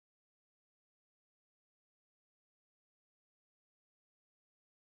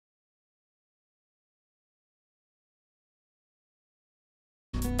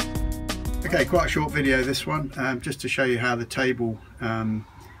Okay, quite a short video this one, just to show you how the table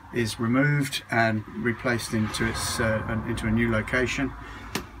is removed and replaced into into a new location.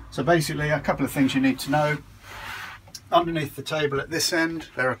 So basically, a couple of things you need to know. Underneath the table at this end,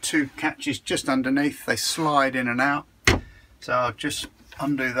 there are two catches just underneath. They slide in and out. So I'll just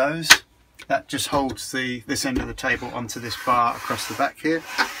undo those. That just holds this end of the table onto this bar across the back here.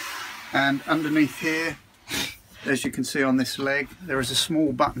 And underneath here, as you can see on this leg, there is a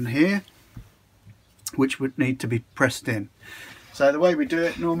small button here which would need to be pressed in. So the way we do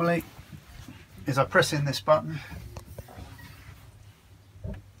it normally is I press in this button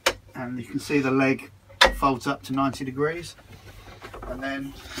and you can see the leg folds up to 90 degrees, and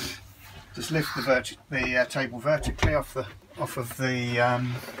then just lift the table vertically off of the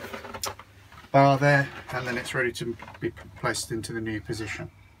bar there, and then it's ready to be placed into the new position.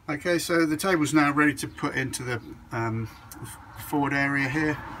 Okay, so the table's now ready to put into the forward area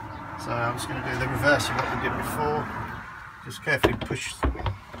here. So I'm just going to do the reverse of what we did before. Just carefully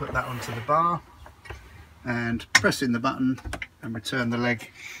put that onto the bar and press in the button and return the leg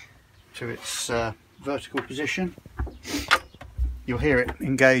to its vertical position. You'll hear it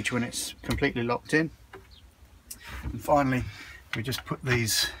engage when it's completely locked in. And finally, we just put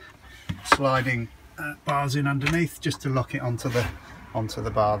these sliding bars in underneath just to lock it onto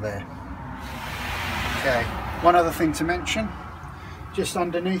the bar there. Okay, one other thing to mention. Just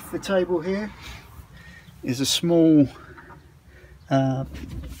underneath the table here is a small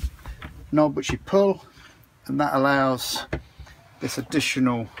knob which you pull, and that allows this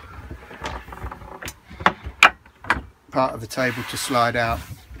additional part of the table to slide out,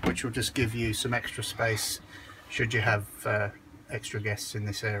 which will just give you some extra space should you have extra guests in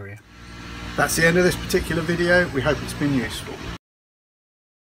this area. That's the end of this particular video. We hope it's been useful.